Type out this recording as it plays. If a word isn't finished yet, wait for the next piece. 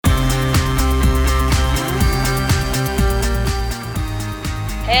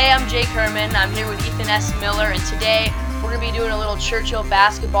I'm Jake Herman. I'm here with Ethan S. Miller, and today we're going to be doing a little Churchill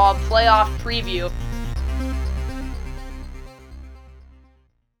basketball playoff preview.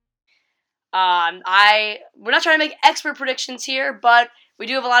 We're not trying to make expert predictions here, but we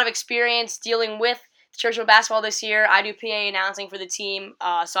do have a lot of experience dealing with Churchill basketball this year. I do PA announcing for the team,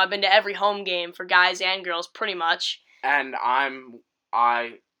 so I've been to every home game for guys and girls pretty much. And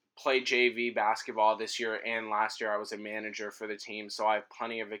I played JV basketball this year, and last year I was a manager for the team, so I have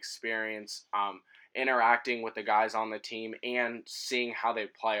plenty of experience interacting with the guys on the team and seeing how they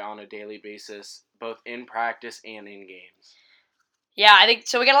play on a daily basis, both in practice and in games. Yeah, I think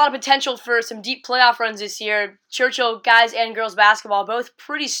so. We got a lot of potential for some deep playoff runs this year. Churchill guys and girls basketball both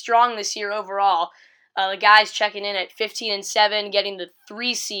pretty strong this year overall. The guys checking in at 15-7, getting the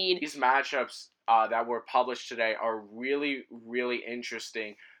 3 seed. These matchups that were published today are really, really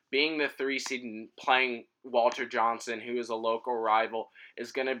interesting. Being the 3 seed and playing Walter Johnson, who is a local rival,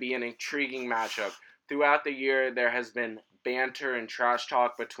 is going to be an intriguing matchup. Throughout the year, there has been banter and trash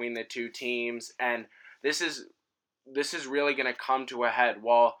talk between the two teams, and this is really going to come to a head.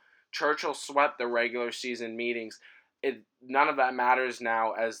 While Churchill swept the regular season meetings, none of that matters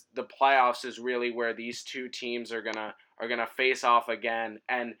now, as the playoffs is really where these two teams are gonna face off again.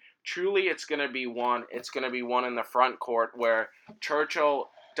 And truly, it's gonna be one in the front court, where Churchill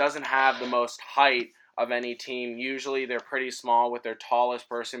doesn't have the most height of any team. Usually, they're pretty small, with their tallest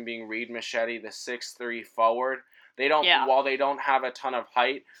person being Reed Machete, the 6'3" forward. While they don't have a ton of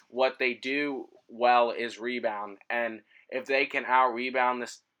height, what they do well is rebound. And if they can out-rebound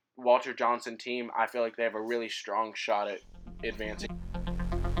this Walter Johnson team, I feel like they have a really strong shot at advancing.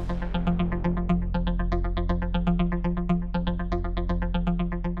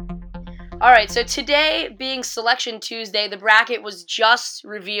 Alright, so today being Selection Tuesday, the bracket was just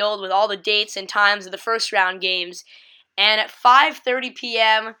revealed with all the dates and times of the first round games. And at 5:30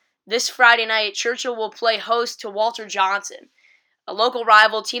 p.m. this Friday night, Churchill will play host to Walter Johnson, a local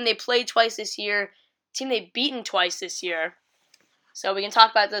rival, team they played twice this year, team they've beaten twice this year. So we can talk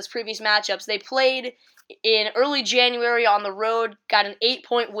about those previous matchups. They played in early January on the road, got an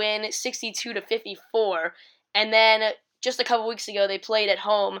 8-point win, 62-54. And then just a couple weeks ago, they played at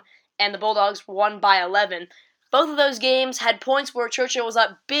home, and the Bulldogs won by 11. Both of those games had points where Churchill was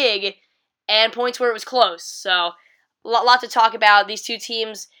up big and points where it was close. So a lot to talk about. These two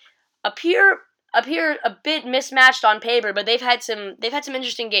teams appear a bit mismatched on paper, but they've had some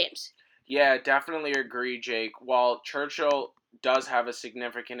interesting games. Yeah, definitely agree, Jake. While Churchill does have a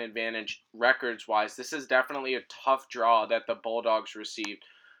significant advantage records-wise, this is definitely a tough draw that the Bulldogs received.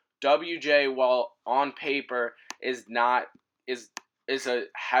 WJ, while on paper is a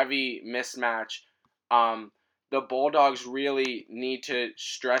heavy mismatch, the Bulldogs really need to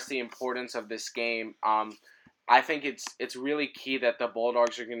stress the importance of this game. I think it's really key that the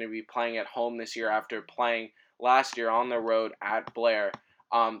Bulldogs are going to be playing at home this year after playing last year on the road at Blair.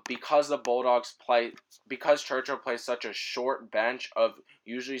 Because Churchill plays such a short bench of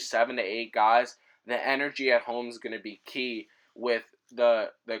usually 7 to 8 guys, the energy at home is going to be key, with the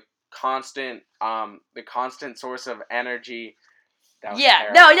constant source of energy.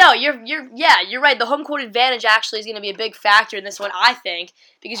 You're right. The home court advantage actually is going to be a big factor in this one, I think,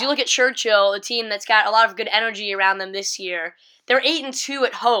 because you look at Churchill, a team that's got a lot of good energy around them this year. They're 8-2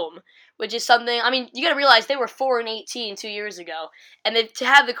 at home, which is something. I mean, you got to realize they were 4-18 2 years ago, and to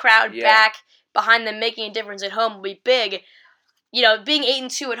have the crowd back behind them making a difference at home will be big. You know, being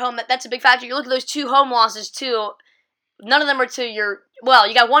 8-2 at home, that's a big factor. You look at those 2 home losses too. None of them are to your. Well,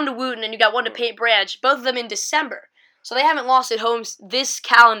 you got one to Wooten and you got one to Paint Branch. Both of them in December. So they haven't lost at home this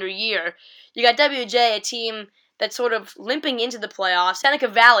calendar year. You got WJ, a team that's sort of limping into the playoffs. Seneca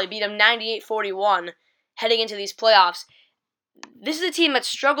Valley beat them 98-41 heading into these playoffs. This is a team that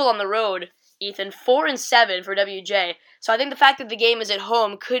struggled on the road, Ethan, 4-7 for WJ. So I think the fact that the game is at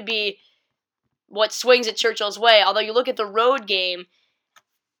home could be what swings at Churchill's way. Although you look at the road game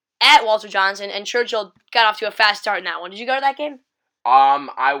at Walter Johnson, and Churchill got off to a fast start in that one. Did you go to that game?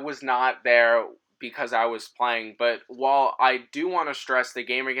 I was not there because I was playing, but while I do want to stress the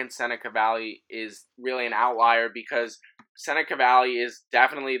game against Seneca Valley is really an outlier, because Seneca Valley is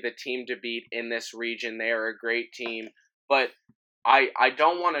definitely the team to beat in this region. They are a great team, but I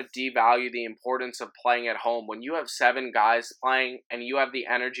don't want to devalue the importance of playing at home. When you have 7 guys playing and you have the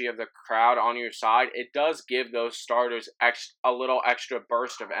energy of the crowd on your side, it does give those starters a little extra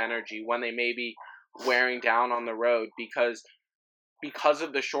burst of energy when they may be wearing down on the road, because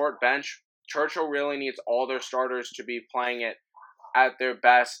of the short bench. Churchill really needs all their starters to be playing it at their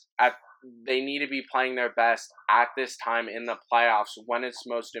best. They need to be playing their best at this time in the playoffs when it's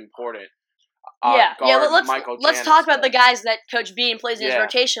most important. guard Michael let's Janis, talk about the guys that Coach Bean plays in his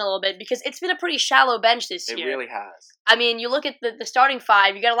rotation a little bit, because it's been a pretty shallow bench this year. It really has. I mean, you look at the starting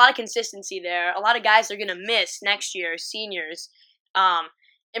five, you got a lot of consistency there. A lot of guys are going to miss next year, seniors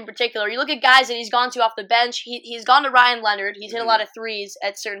in particular. You look at guys that he's gone to off the bench. He's gone to Ryan Leonard. He's hit a lot of threes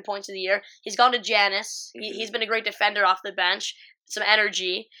at certain points of the year. He's gone to Janis. He's been a great defender off the bench, some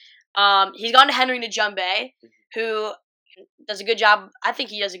energy. He's gone to Henry Najumbe, who does a good job. I think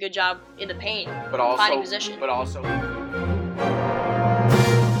he does a good job in the paint, finding position. But also.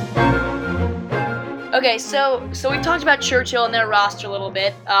 Okay, so we've talked about Churchill and their roster a little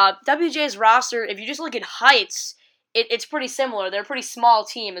bit. WJ's roster, if you just look at heights, it's pretty similar. They're a pretty small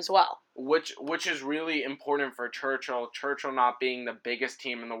team as well. Which is really important for Churchill. Churchill not being the biggest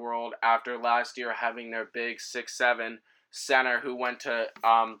team in the world after last year having their big 6'7" center who went to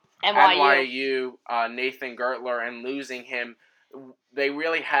NYU, Nathan Gertler, and losing him. They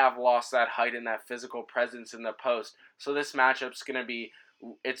really have lost that height and that physical presence in the post. So this matchup's going to be,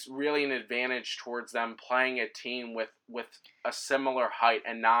 it's really an advantage towards them playing a team with a similar height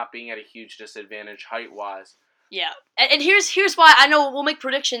and not being at a huge disadvantage height-wise. Yeah, and here's why. I know we'll make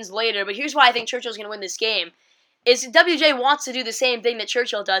predictions later, but here's why I think Churchill's going to win this game. Is WJ wants to do the same thing that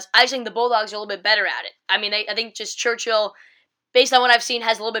Churchill does. I just think the Bulldogs are a little bit better at it. I mean, I think just Churchill, based on what I've seen,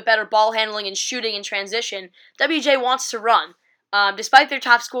 has a little bit better ball handling and shooting in transition. WJ wants to run. Despite their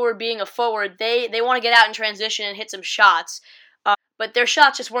top scorer being a forward, they want to get out in transition and hit some shots. But their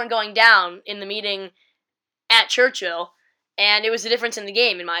shots just weren't going down in the meeting at Churchill, and it was the difference in the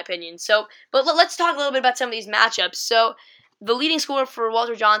game, in my opinion. But let's talk a little bit about some of these matchups. So, the leading scorer for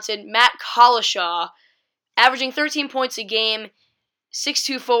Walter Johnson, Matt Collishaw, averaging 13 points a game,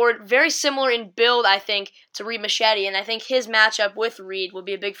 6'2" forward, very similar in build, I think, to Reed Machete, and I think his matchup with Reed will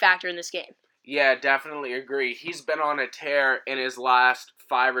be a big factor in this game. Yeah, definitely agree. He's been on a tear in his last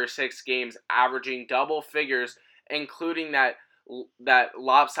 5 or 6 games, averaging double figures, including that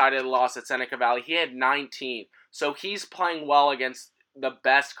lopsided loss at Seneca Valley. He had 19. So he's playing well against the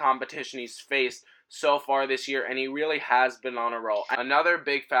best competition he's faced so far this year, and he really has been on a roll. Another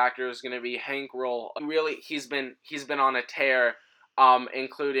big factor is going to be Hank Roll. Really, he's been on a tear,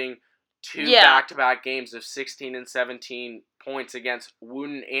 including 2 back-to-back games of 16 and 17 points against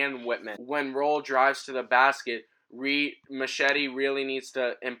Wooten and Whitman. When Roll drives to the basket, Machete really needs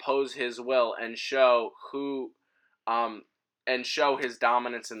to impose his will and show his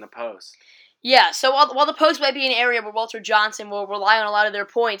dominance in the post. Yeah, so while the post might be an area where Walter Johnson will rely on a lot of their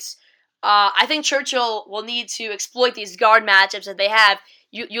points, I think Churchill will need to exploit these guard matchups that they have.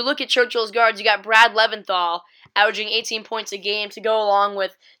 You look at Churchill's guards, you got Brad Leventhal averaging 18 points a game to go along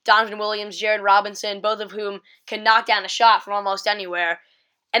with Donovan Williams, Jared Robinson, both of whom can knock down a shot from almost anywhere.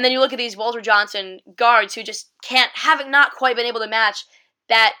 And then you look at these Walter Johnson guards who just haven't not quite been able to match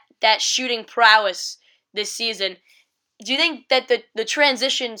that shooting prowess this season. Do you think that the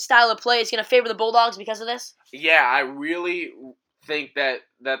transition style of play is going to favor the Bulldogs because of this? Yeah, I really think that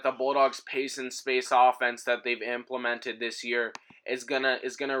the Bulldogs' pace and space offense that they've implemented this year is gonna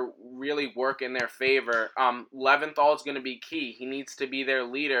really work in their favor. Leventhal is gonna be key. He needs to be their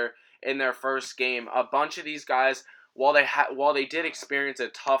leader in their first game. A bunch of these guys, while they did experience a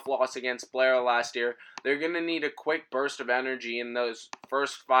tough loss against Blair last year, they're gonna need a quick burst of energy in those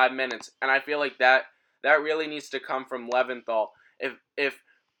first 5 minutes, and I feel like that really needs to come from Leventhal. If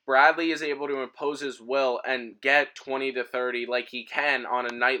Bradley is able to impose his will and get 20 to 30 like he can on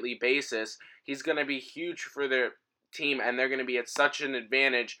a nightly basis, he's going to be huge for their team, and they're going to be at such an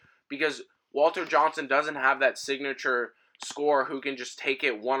advantage because Walter Johnson doesn't have that signature scorer who can just take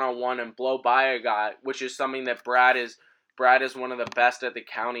it one-on-one and blow by a guy, which is something that Brad is one of the best at the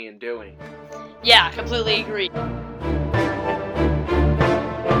county in doing. Yeah, completely agree.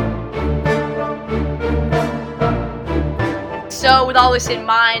 So, with all this in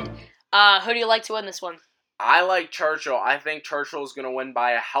mind, who do you like to win this one? I like Churchill. I think Churchill is going to win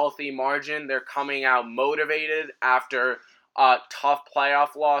by a healthy margin. They're coming out motivated after a tough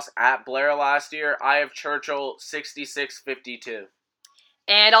playoff loss at Blair last year. I have Churchill 66-52.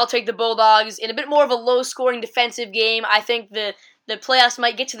 And I'll take the Bulldogs in a bit more of a low-scoring defensive game. I think the playoffs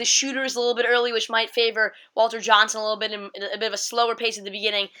might get to the shooters a little bit early, which might favor Walter Johnson a little bit, in a bit of a slower pace at the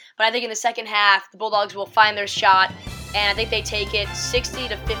beginning. But I think in the second half, the Bulldogs will find their shot, and I think they take it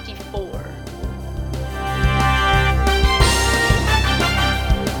 60-54.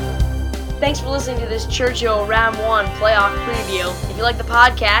 Thanks for listening to this Churchill Round 1 playoff preview. If you like the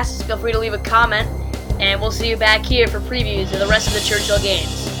podcast, feel free to leave a comment, and we'll see you back here for previews of the rest of the Churchill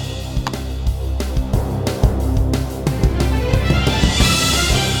games.